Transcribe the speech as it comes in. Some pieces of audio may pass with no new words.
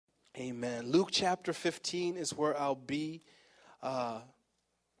Amen. Luke chapter 15 is where I'll be. I'll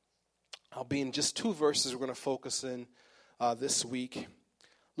be in just 2 verses we're going to focus in this week.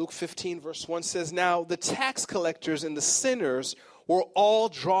 Luke 15 verse 1 says, "Now the tax collectors and the sinners were all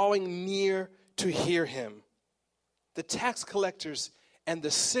drawing near to hear him." The tax collectors and the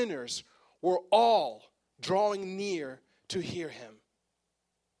sinners were all drawing near to hear him.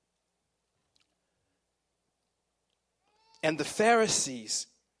 And the Pharisees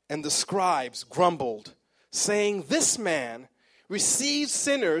and the scribes grumbled, saying, "This man receives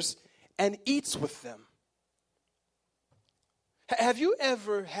sinners and eats with them." Have you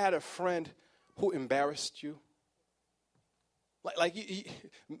ever had a friend who embarrassed you?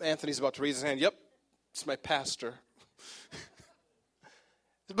 Anthony's about to raise his hand. Yep, it's my pastor.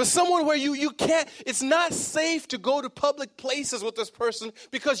 But someone where you can't, it's not safe to go to public places with this person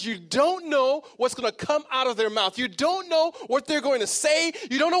because you don't know what's going to come out of their mouth. You don't know what they're going to say.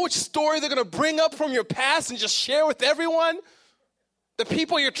 You don't know which story they're going to bring up from your past and just share with everyone. The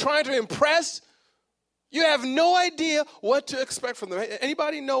people you're trying to impress, you have no idea what to expect from them.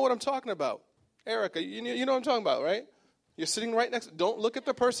 Anybody know what I'm talking about? Erica, you know what I'm talking about, right? You're sitting right next, don't look at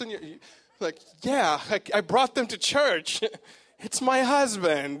the person. You're like, yeah, I brought them to church. It's my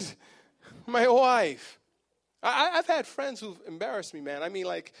husband, my wife. I've had friends who've embarrassed me, man. I mean,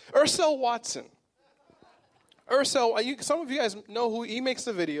 like Ursel Watson. Some of you guys know who he makes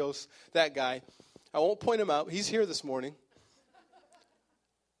the videos, that guy. I won't point him out. He's here this morning.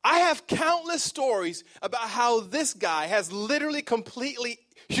 I have countless stories about how this guy has literally completely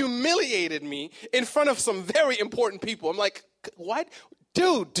humiliated me in front of some very important people. I'm like, what?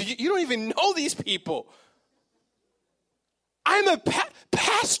 Dude, you don't even know these people. I'm a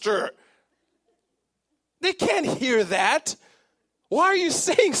pastor. They can't hear that. Why are you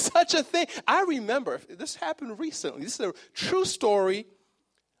saying such a thing? I remember, this happened recently. This is a true story.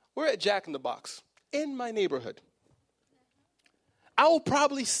 We're at Jack in the Box in my neighborhood. I will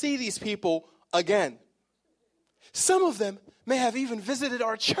probably see these people again. Some of them may have even visited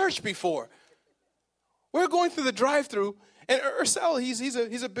our church before. We're going through the drive-thru, and Ursel,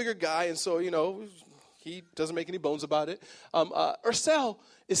 he's a bigger guy, and so, he doesn't make any bones about it. Ursel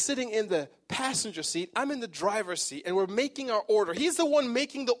is sitting in the passenger seat. I'm in the driver's seat, and we're making our order. He's the one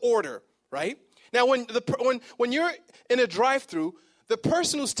making the order, right? Now, when you're in a drive-thru, the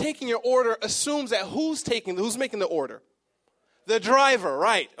person who's taking your order assumes that who's making the order? The driver,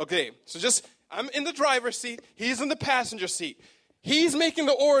 right? Okay, so I'm in the driver's seat. He's in the passenger seat. He's making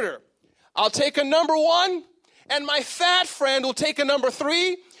the order. I'll take a number 1, and my fat friend will take a number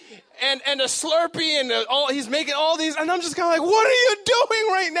 3. And a Slurpee, and he's making all these, and I'm just kind of like, what are you doing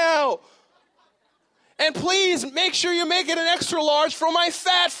right now? And please make sure you make it an extra large for my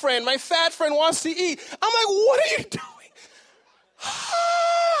fat friend. My fat friend wants to eat. I'm like, what are you doing?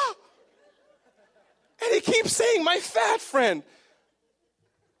 And he keeps saying, my fat friend.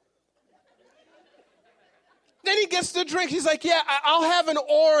 Then he gets the drink. He's like, yeah, I'll have an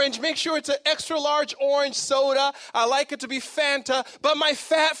orange. Make sure it's an extra large orange soda. I like it to be Fanta, but my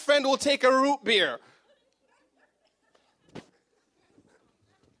fat friend will take a root beer.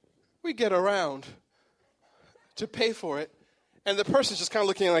 We get around to pay for it, and the person's just kind of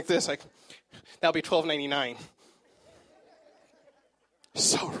looking like this, like, that'll be $12.99.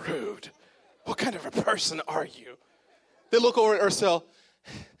 So rude. What kind of a person are you? They look over at Ursel.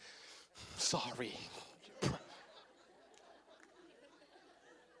 Sorry.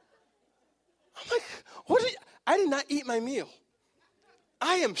 I'm like, I did not eat my meal.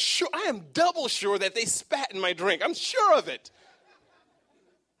 I am double sure that they spat in my drink. I'm sure of it.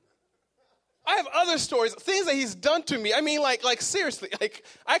 I have other stories, things that he's done to me. I mean, like seriously, like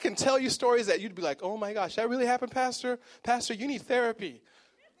I can tell you stories that you'd be like, oh my gosh, that really happened, Pastor? Pastor, you need therapy.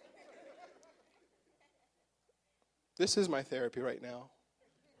 This is my therapy right now.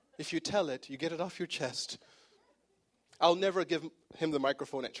 If you tell it, you get it off your chest. I'll never give him the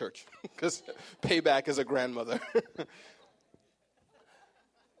microphone at church because payback is a grandmother.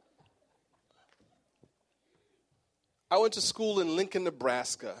 I went to school in Lincoln,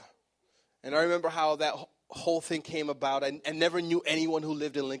 Nebraska, and I remember how that whole thing came about. I never knew anyone who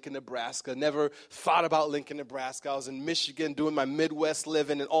lived in Lincoln, Nebraska, never thought about Lincoln, Nebraska. I was in Michigan doing my Midwest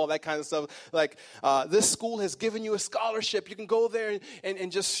living and all that kind of stuff. Like, this school has given you a scholarship. You can go there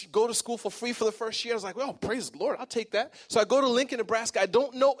and just go to school for free for the first year. I was like, well, praise the Lord, I'll take that. So I go to Lincoln, Nebraska. I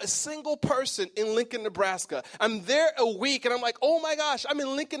don't know a single person in Lincoln, Nebraska. I'm there a week, and I'm like, oh my gosh, I'm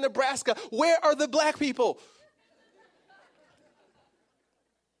in Lincoln, Nebraska. Where are the black people?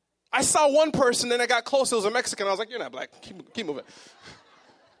 I saw one person, then I got close. It was a Mexican. I was like, you're not black. Keep moving.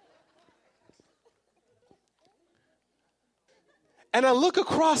 And I look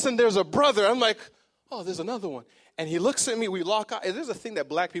across and there's a brother. I'm like, oh, there's another one. And he looks at me, we lock eyes. There's a thing that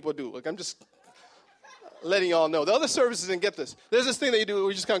black people do. Like, I'm just letting y'all know. The other services didn't get this. There's this thing that you do where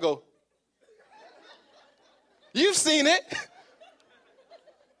you just kind of go. You've seen it.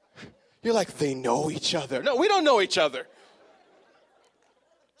 You're like, they know each other. No, we don't know each other.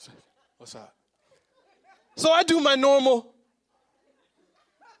 What's up? So I do my normal.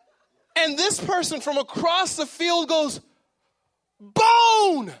 And this person from across the field goes,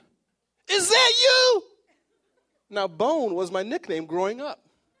 Bone! Is that you? Now, Bone was my nickname growing up.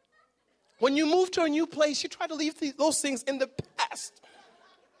 When you move to a new place, you try to leave those things in the past.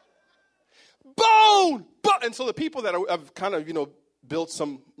 Bone! And so the people that have kind of, built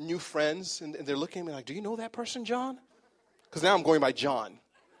some new friends, and they're looking at me like, do you know that person, John? Because now I'm going by John.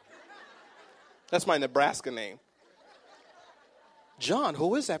 That's my Nebraska name. John,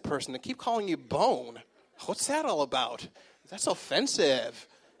 who is that person? They keep calling you Bone. What's that all about? That's offensive.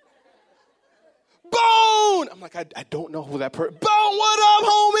 Bone! I'm like, I don't know who that person. Bone, what up,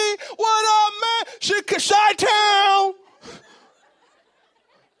 homie? What up, man? Chi-town.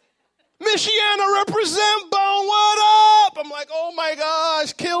 Michiana represent, Bone, what up? I'm like, oh my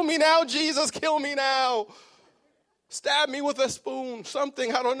gosh, kill me now, Jesus, kill me now. Stab me with a spoon,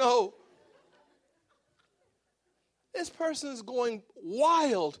 something, I don't know. This person is going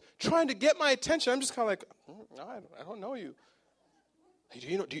wild, trying to get my attention. I'm just kind of like, I don't know you.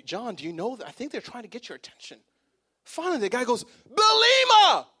 Hey, John, do you know that? I think they're trying to get your attention. Finally, the guy goes,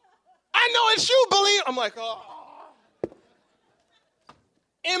 Belima! I know it's you, Belima. I'm like, oh.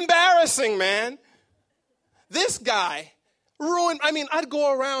 Embarrassing, man. This guy ruined. I'd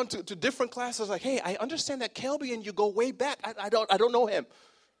go around to different classes like, hey, I understand that Kelby and you go way back. I don't know him.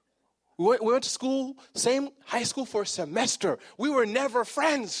 We went to school, same high school for a semester. We were never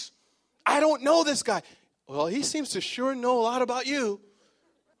friends. I don't know this guy. Well, he seems to sure know a lot about you.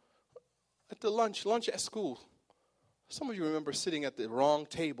 At the lunch at school. Some of you remember sitting at the wrong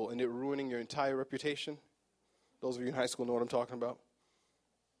table and it ruining your entire reputation. Those of you in high school know what I'm talking about.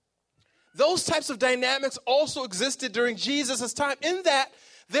 Those types of dynamics also existed during Jesus' time, in that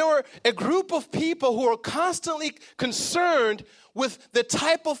there were a group of people who were constantly concerned with the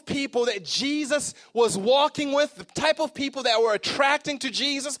type of people that Jesus was walking with, the type of people that were attracting to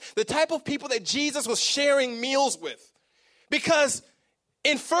Jesus, the type of people that Jesus was sharing meals with. Because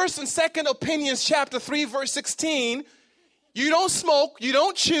in 1st and 2nd Opinions, chapter 3, verse 16, you don't smoke, you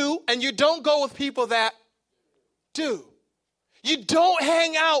don't chew, and you don't go with people that do. You don't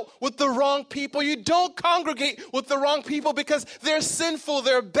hang out with the wrong people. You don't congregate with the wrong people because they're sinful,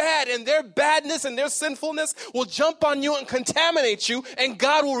 they're bad, and their badness and their sinfulness will jump on you and contaminate you, and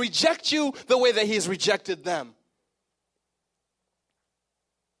God will reject you the way that He's rejected them.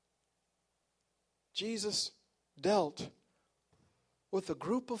 Jesus dealt with a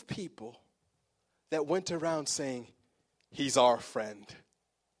group of people that went around saying, He's our friend.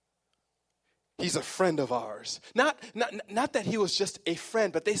 He's a friend of ours. Not that he was just a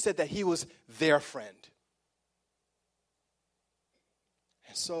friend, but they said that he was their friend.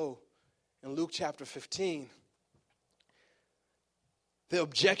 And so, in Luke chapter 15, the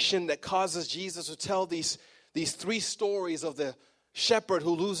objection that causes Jesus to tell these 3 stories of the shepherd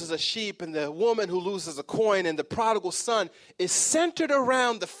who loses a sheep and the woman who loses a coin and the prodigal son is centered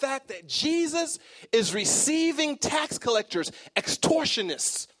around the fact that Jesus is receiving tax collectors,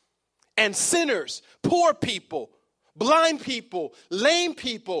 extortionists, and sinners, poor people, blind people, lame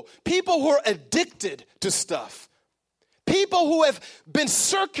people, people who are addicted to stuff, people who have been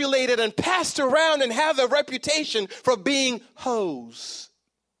circulated and passed around and have a reputation for being hoes.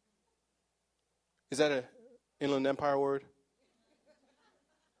 Is that an Inland Empire word?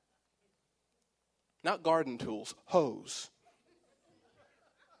 Not garden tools, hoes.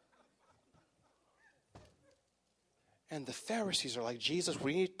 And the Pharisees are like, Jesus,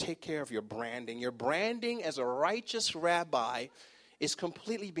 we need to take care of your branding. Your branding as a righteous rabbi is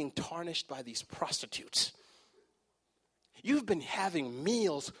completely being tarnished by these prostitutes. You've been having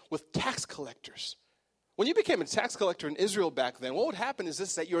meals with tax collectors. When you became a tax collector in Israel back then, what would happen is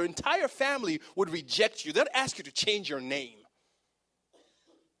this, that your entire family would reject you. They'd ask you to change your name.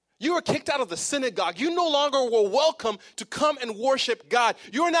 You were kicked out of the synagogue. You no longer were welcome to come and worship God.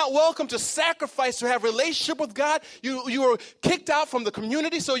 You are not welcome to sacrifice, to have a relationship with God. You were kicked out from the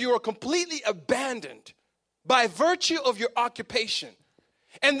community, so you were completely abandoned by virtue of your occupation.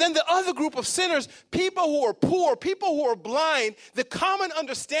 And then the other group of sinners, people who were poor, people who were blind, the common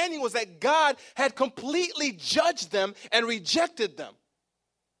understanding was that God had completely judged them and rejected them.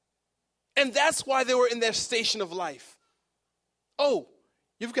 And that's why they were in their station of life. Oh,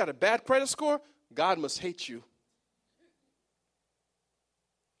 you've got a bad credit score? God must hate you.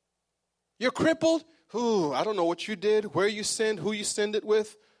 You're crippled? Ooh, I don't know what you did, where you sinned, who you sinned it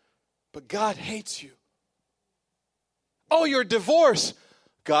with, but God hates you. Oh, you're divorced.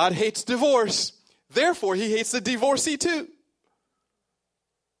 God hates divorce. Therefore, he hates the divorcee too.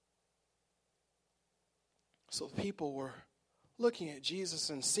 So people were looking at Jesus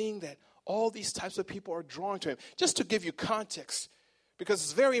and seeing that all these types of people are drawn to him. Just to give you context, because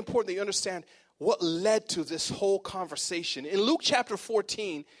it's very important that you understand what led to this whole conversation. In Luke chapter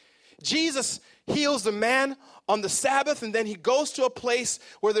 14, Jesus heals the man on the Sabbath, and then he goes to a place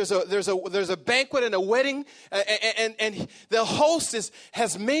where there's a banquet and a wedding, and the host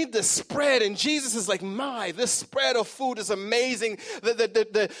has made the spread, and Jesus is like, this spread of food is amazing.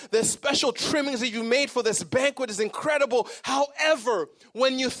 The special trimmings that you made for this banquet is incredible. However,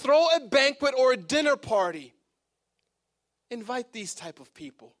 when you throw a banquet or a dinner party, invite these type of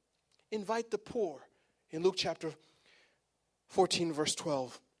people. Invite the poor. In Luke chapter 14, verse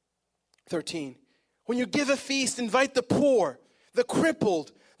 13. When you give a feast, invite the poor, the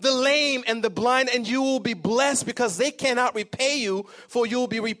crippled, the lame, and the blind, and you will be blessed because they cannot repay you, for you will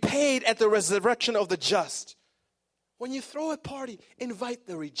be repaid at the resurrection of the just. When you throw a party, invite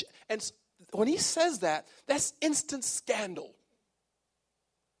the reject. And when he says that, that's instant scandal.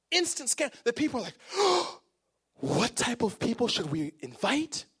 Instant scandal. The people are like, what type of people should we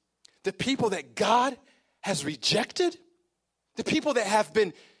invite? The people that God has rejected? The people that have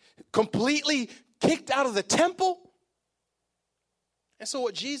been completely kicked out of the temple? And so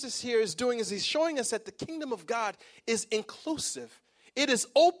what Jesus here is doing is he's showing us that the kingdom of God is inclusive. It is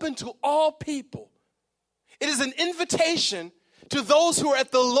open to all people. It is an invitation to those who are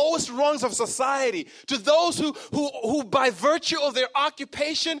at the lowest rungs of society, to those who by virtue of their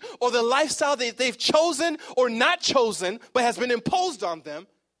occupation or the lifestyle that they've chosen or not chosen, but has been imposed on them,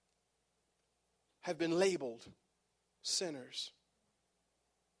 have been labeled sinners,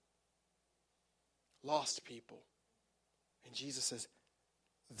 lost people. And Jesus says,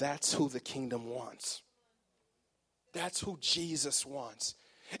 that's who the kingdom wants. That's who Jesus wants.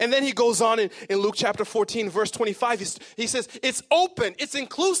 And then he goes on in Luke chapter 14, verse 25. He says, it's open, it's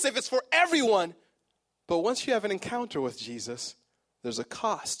inclusive, it's for everyone. But once you have an encounter with Jesus, there's a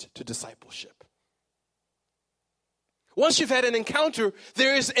cost to discipleship. Once you've had an encounter,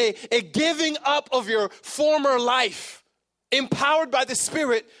 there is a giving up of your former life, empowered by the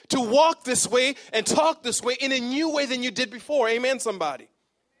Spirit to walk this way and talk this way in a new way than you did before. Amen, somebody.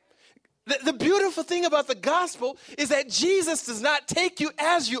 The beautiful thing about the gospel is that Jesus does not take you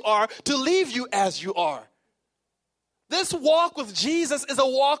as you are to leave you as you are. This walk with Jesus is a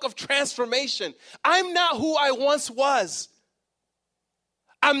walk of transformation. I'm not who I once was.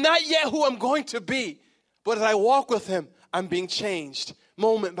 I'm not yet who I'm going to be. But as I walk with him, I'm being changed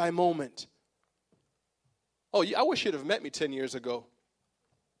moment by moment. Oh, I wish you'd have met me 10 years ago.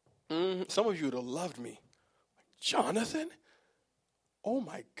 Some of you would have loved me. Jonathan? Oh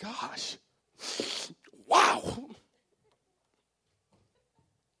my gosh. Wow.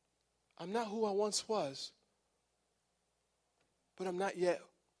 I'm not who I once was, but I'm not yet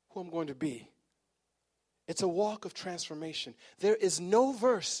who I'm going to be. It's a walk of transformation. There is no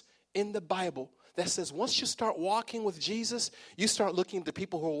verse in the Bible that says once you start walking with Jesus, you start looking at the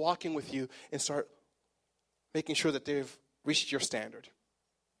people who are walking with you and start making sure that they've reached your standard.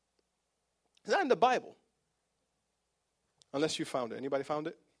 It's not in the Bible. Unless you found it. Anybody found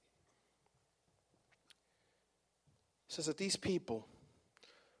it? It says that these people,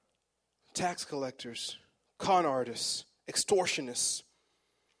 tax collectors, con artists, extortionists,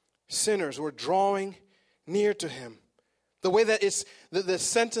 sinners, were drawing near to him. The way that the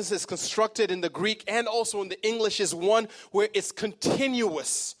sentence is constructed in the Greek and also in the English is one where it's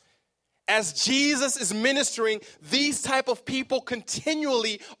continuous. As Jesus is ministering, these type of people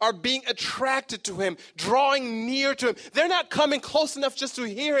continually are being attracted to him, drawing near to him. They're not coming close enough just to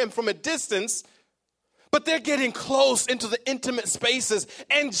hear him from a distance, but they're getting close into the intimate spaces.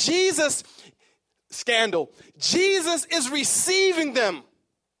 And Jesus is receiving them.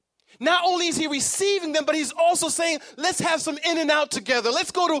 Not only is he receiving them, but he's also saying, let's have some in and out together.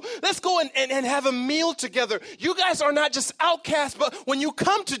 Let's go and have a meal together. You guys are not just outcasts, but when you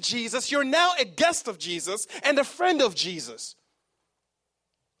come to Jesus, you're now a guest of Jesus and a friend of Jesus.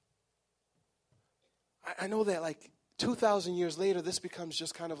 I know that like 2,000 years later, this becomes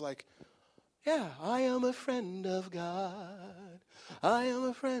just kind of like, yeah, I am a friend of God. I am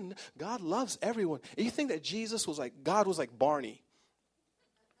a friend. God loves everyone. And you think that God was like Barney.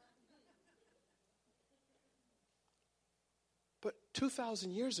 But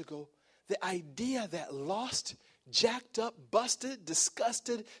 2,000 years ago, the idea that lost, jacked up, busted,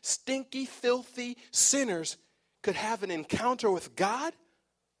 disgusted, stinky, filthy sinners could have an encounter with God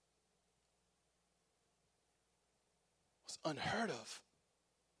unheard of.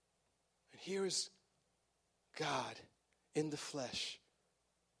 And here is God in the flesh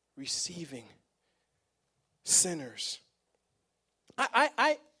receiving sinners.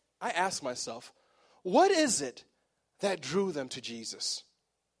 I ask myself, what is it that drew them to Jesus?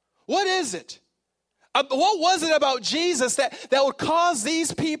 What is it? What was it about Jesus that would cause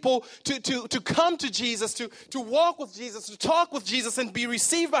these people to come to Jesus, to walk with Jesus, to talk with Jesus and be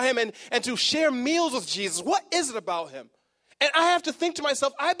received by him and to share meals with Jesus? What is it about him? And I have to think to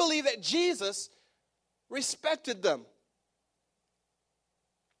myself, I believe that Jesus respected them.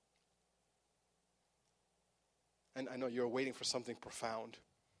 And I know you're waiting for something profound.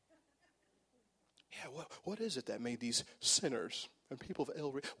 Yeah, what is it that made these sinners and people of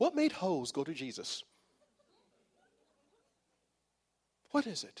ill? What made hoes go to Jesus? What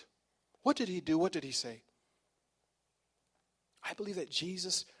is it? What did he do? What did he say? I believe that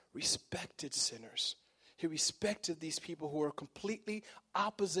Jesus respected sinners. He respected these people who were completely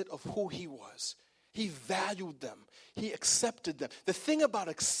opposite of who he was. He valued them. He accepted them. The thing about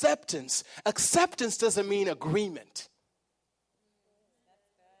acceptance doesn't mean agreement.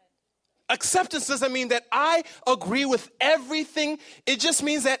 Acceptance doesn't mean that I agree with everything. It just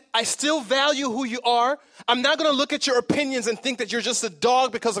means that I still value who you are. I'm not going to look at your opinions and think that you're just a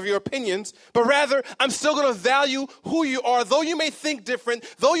dog because of your opinions, but rather I'm still going to value who you are. Though you may think different,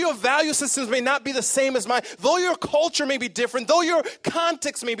 though your value systems may not be the same as mine, though your culture may be different, though your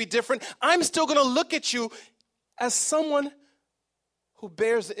context may be different, I'm still going to look at you as someone who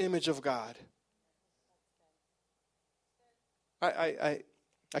bears the image of God.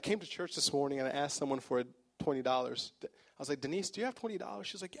 I came to church this morning and I asked someone for $20. I was like, Denise, do you have $20?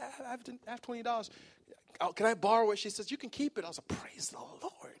 She was like, yeah, I have $20. Can I borrow it? She says, you can keep it. I was like, praise the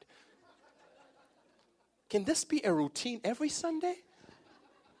Lord. Can this be a routine every Sunday?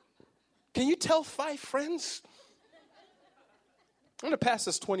 Can you tell 5 friends? I'm going to pass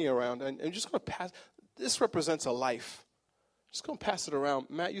this 20 around. And I'm just going to pass. This represents a life. I'm just going to pass it around.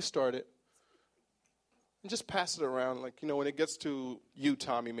 Matt, you start it. And just pass it around. Like, when it gets to you,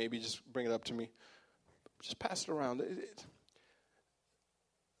 Tommy, maybe just bring it up to me. Just pass it around.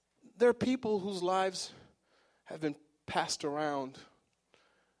 There are people whose lives have been passed around.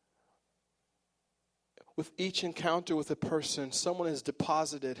 With each encounter with a person, someone has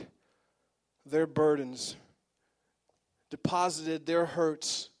deposited their burdens, deposited their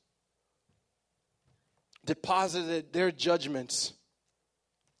hurts, deposited their judgments.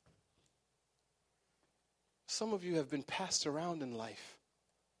 Some of you have been passed around in life,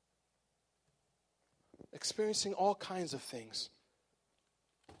 experiencing all kinds of things.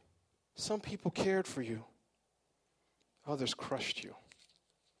 Some people cared for you. Others crushed you.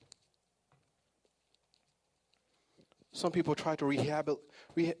 Some people tried to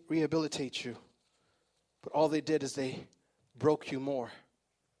rehabilitate you, but all they did is they broke you more.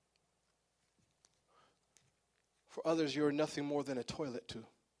 For others, you are nothing more than a toilet too.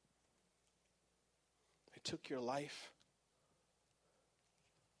 Took your life.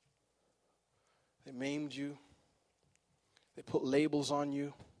 They maimed you. They put labels on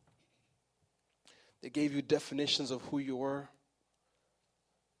you. They gave you definitions of who you were.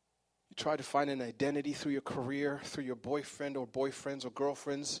 You tried to find an identity through your career, through your boyfriend or boyfriends or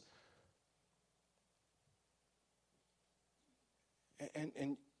girlfriends.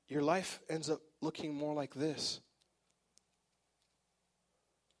 And your life ends up looking more like this.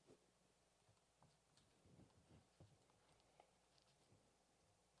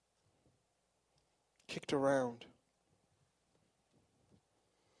 Kicked around.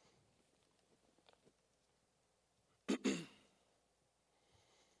 And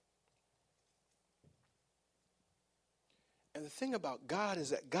the thing about God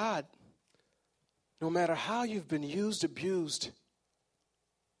is that God, no matter how you've been used, abused,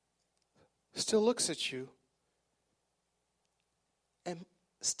 still looks at you and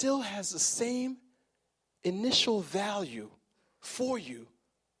still has the same initial value for you.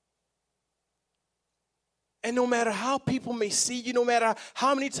 And no matter how people may see you, no matter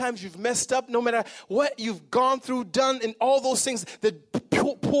how many times you've messed up, no matter what you've gone through, done, and all those things, the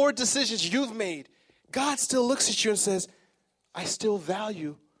poor decisions you've made, God still looks at you and says, I still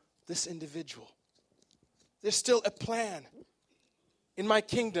value this individual. There's still a plan in my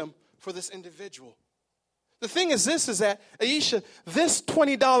kingdom for this individual. The thing is this, is that, Aisha, this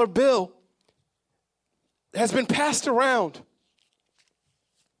 $20 bill has been passed around.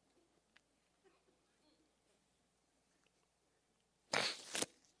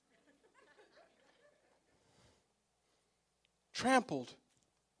 Trampled.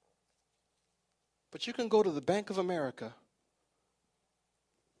 But you can go to the Bank of America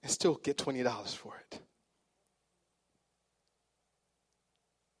and still get $20 for it.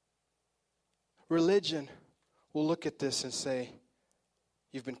 Religion will look at this and say,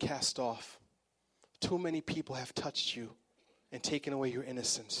 you've been cast off. Too many people have touched you and taken away your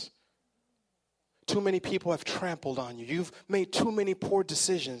innocence. Too many people have trampled on you. You've made too many poor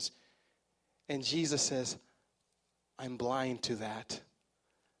decisions. And Jesus says, I'm blind to that.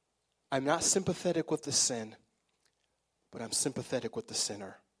 I'm not sympathetic with the sin, but I'm sympathetic with the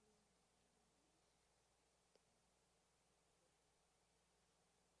sinner.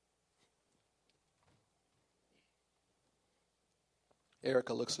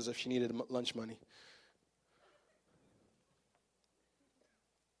 Erica looks as if she needed lunch money.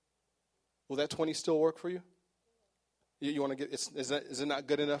 Will that 20 still work for you? You want to get? Is it not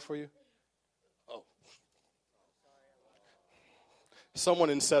good enough for you? Oh, someone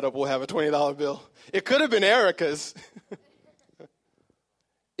in setup will have a $20 bill. It could have been Erica's.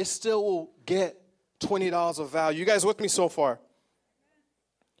 It still will get $20 of value. You guys with me so far?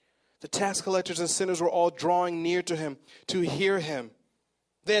 The tax collectors and sinners were all drawing near to him to hear him.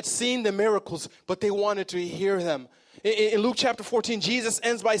 They had seen the miracles, but they wanted to hear them. In Luke chapter 14, Jesus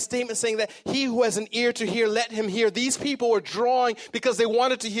ends by a statement saying that he who has an ear to hear, let him hear. These people were drawing because they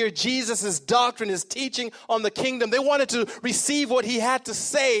wanted to hear Jesus' doctrine, his teaching on the kingdom. They wanted to receive what he had to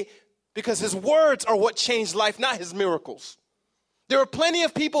say because his words are what changed life, not his miracles. There were plenty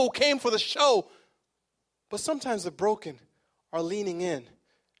of people who came for the show, but sometimes the broken are leaning in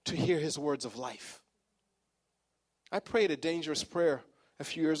to hear his words of life. I prayed a dangerous prayer a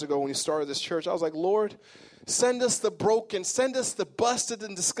few years ago when we started this church. I was like, Lord, send us the broken, send us the busted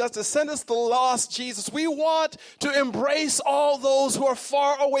and disgusted, send us the lost, Jesus. We want to embrace all those who are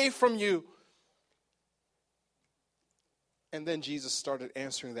far away from you. And then Jesus started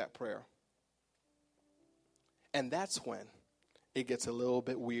answering that prayer. And that's when it gets a little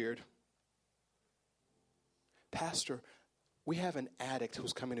bit weird. Pastor, we have an addict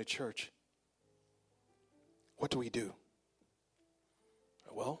who's coming to church. What do we do?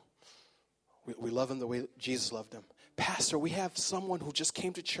 Well, we love him the way Jesus loved him. Pastor, we have someone who just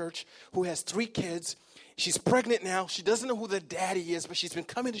came to church who has 3 kids. She's pregnant now. She doesn't know who the daddy is, but she's been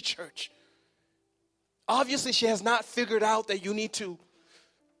coming to church. Obviously, she has not figured out that you need to.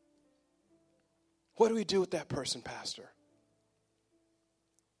 What do we do with that person, Pastor?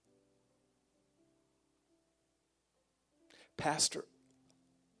 Pastor,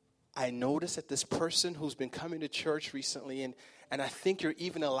 I noticed that this person who's been coming to church recently, and I think you're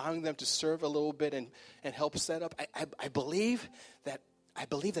even allowing them to serve a little bit and help set up. I believe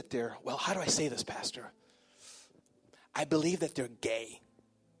that they're, well, how do I say this, Pastor? I believe that they're gay.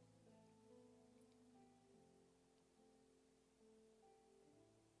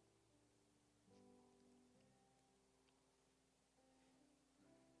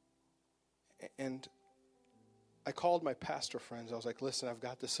 And I called my pastor friends. I was like, listen, I've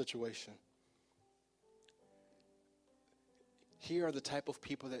got this situation. Here are the type of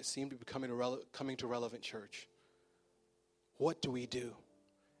people that seem to be coming to Relevant Church. What do we do?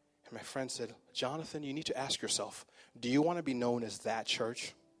 And my friend said, Jonathan, you need to ask yourself, do you want to be known as that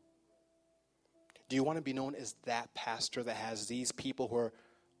church? Do you want to be known as that pastor that has these people who are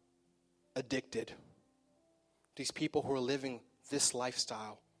addicted? These people who are living this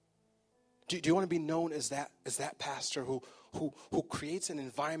lifestyle? Do you want to be known as that pastor who creates an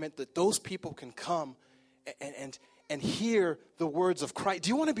environment that those people can come and hear the words of Christ? Do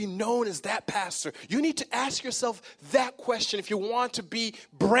you want to be known as that pastor? You need to ask yourself that question if you want to be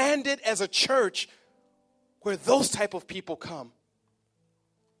branded as a church where those type of people come.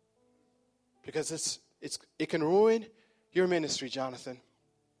 Because it can ruin your ministry, Jonathan.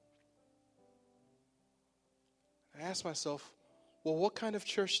 I asked myself, well, what kind of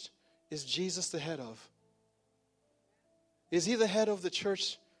church is Jesus the head of? Is he the head of the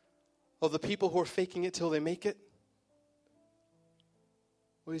church of the people who are faking it till they make it?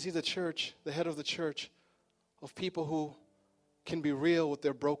 Or is he the head of the church of people who can be real with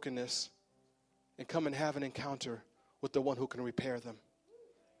their brokenness and come and have an encounter with the one who can repair them,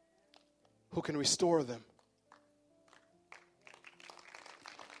 who can restore them?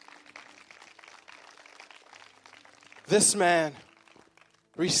 This man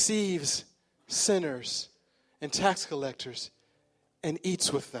receives sinners and tax collectors and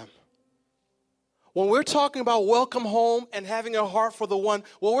eats with them. When we're talking about welcome home and having a heart for the one,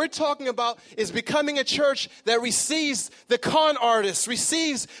 what we're talking about is becoming a church that receives the con artists,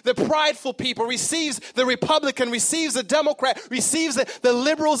 receives the prideful people, receives the Republican, receives the Democrat, receives the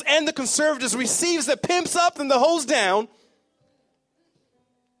liberals and the conservatives, receives the pimps up and the hoes down,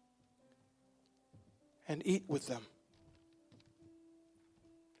 and eat with them.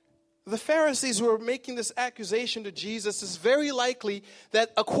 The Pharisees who are making this accusation to Jesus, is very likely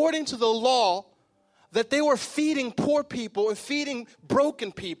that according to the law, that they were feeding poor people and feeding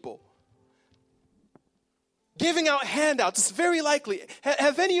broken people. Giving out handouts. It's very likely.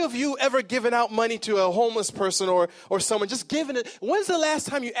 Have any of you ever given out money to a homeless person or someone? Just given it. When's the last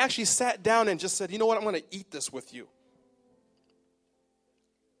time you actually sat down and just said, you know what, I'm going to eat this with you?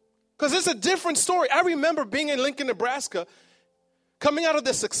 Because it's a different story. I remember being in Lincoln, Nebraska, coming out of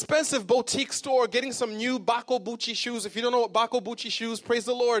this expensive boutique store, getting some new Baco shoes. If you don't know what Baco shoes, praise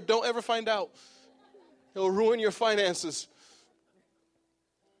the Lord, don't ever find out. It'll ruin your finances.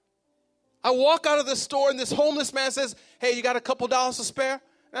 I walk out of the store and this homeless man says, hey, you got a couple dollars to spare?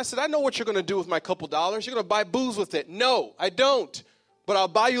 And I said, I know what you're going to do with my couple dollars. You're going to buy booze with it. No, I don't. But I'll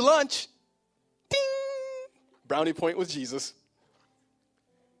buy you lunch. Ding! Brownie point with Jesus.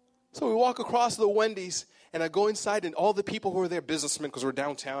 So we walk across the Wendy's and I go inside and all the people who are there, businessmen, because we're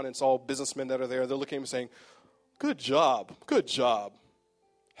downtown and it's all businessmen that are there, they're looking at me saying, good job,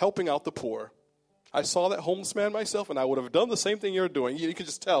 helping out the poor. I saw that homeless man myself, and I would have done the same thing you're doing. You can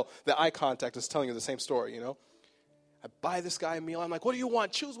just tell the eye contact is telling you the same story, you know. I buy this guy a meal. I'm like, what do you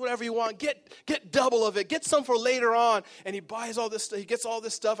want? Choose whatever you want. Get double of it. Get some for later on. And he buys all this stuff. He gets all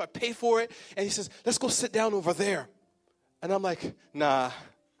this stuff. I pay for it. And he says, let's go sit down over there. And I'm like, nah.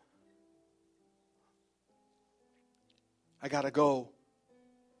 I got to go.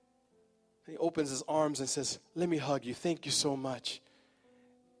 And he opens his arms and says, let me hug you. Thank you so much.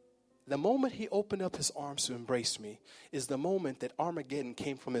 The moment he opened up his arms to embrace me is the moment that Armageddon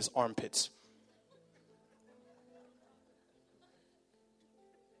came from his armpits.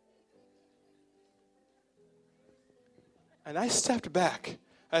 And I stepped back.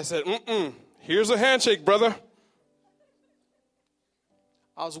 I said, here's a handshake, brother.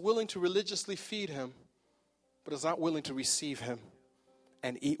 I was willing to religiously feed him, but I was not willing to receive him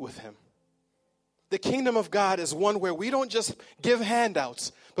and eat with him. The kingdom of God is one where we don't just give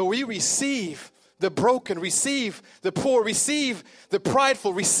handouts, but we receive the broken, receive the poor, receive the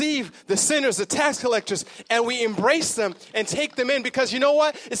prideful, receive the sinners, the tax collectors, and we embrace them and take them in because you know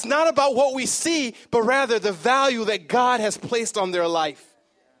what? It's not about what we see, but rather the value that God has placed on their life.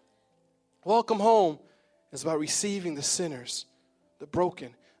 Welcome home is about receiving the sinners, the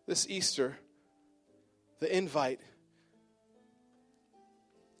broken. This Easter, the invite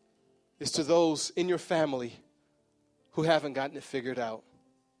is to those in your family who haven't gotten it figured out.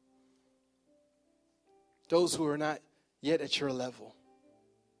 Those who are not yet at your level.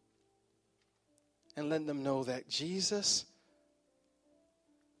 And let them know that Jesus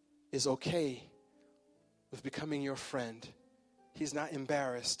is okay with becoming your friend. He's not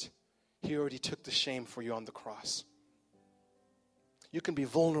embarrassed. He already took the shame for you on the cross. You can be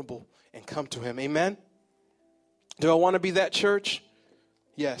vulnerable and come to him. Amen? Do I want to be that church?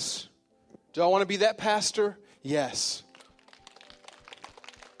 Yes. Do I want to be that pastor? Yes.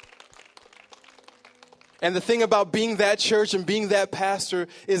 And the thing about being that church and being that pastor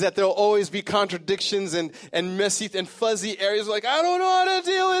is that there'll always be contradictions and messy and fuzzy areas like, I don't know how to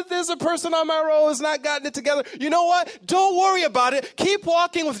deal with this. A person on my row has not gotten it together. You know what? Don't worry about it. Keep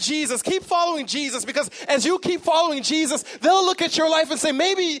walking with Jesus. Keep following Jesus, because as you keep following Jesus, they'll look at your life and say,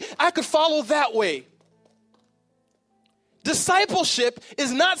 maybe I could follow that way. Discipleship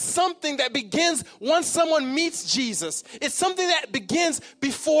is not something that begins once someone meets Jesus. It's something that begins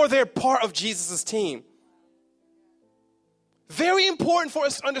before they're part of Jesus' team. Very important for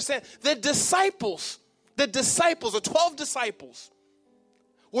us to understand that the 12 disciples,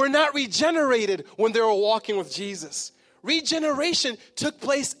 were not regenerated when they were walking with Jesus. Regeneration took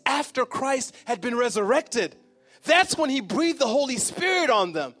place after Christ had been resurrected. That's when he breathed the Holy Spirit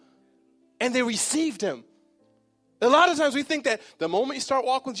on them, and they received him. A lot of times we think that the moment you start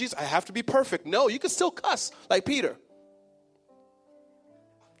walking with Jesus, I have to be perfect. No, you can still cuss like Peter.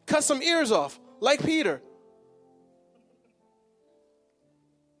 Cut some ears off like Peter.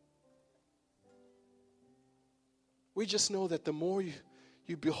 We just know that the more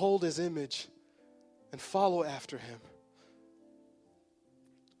you behold his image and follow after him,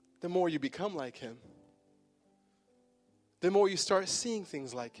 the more you become like him. The more you start seeing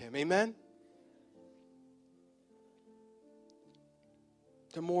things like him. Amen?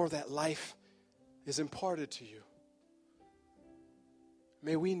 The more that life is imparted to you.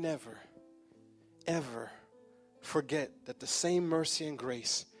 May we never, ever forget that the same mercy and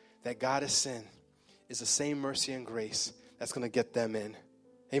grace that God has sent is the same mercy and grace that's going to get them in.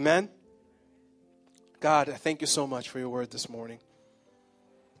 Amen? God, I thank you so much for your word this morning.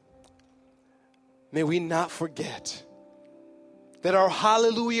 May we not forget that our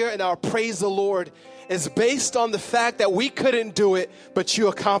hallelujah and our praise the Lord is based on the fact that we couldn't do it, but you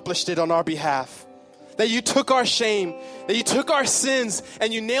accomplished it on our behalf. That you took our shame, that you took our sins,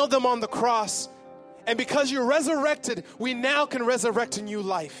 and you nailed them on the cross. And because you're resurrected, we now can resurrect a new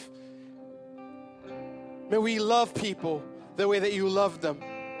life. May we love people the way that you love them.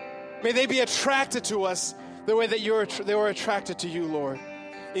 May they be attracted to us the way that they were attracted to you, Lord.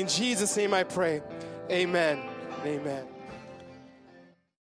 In Jesus' name I pray. Amen. Amen.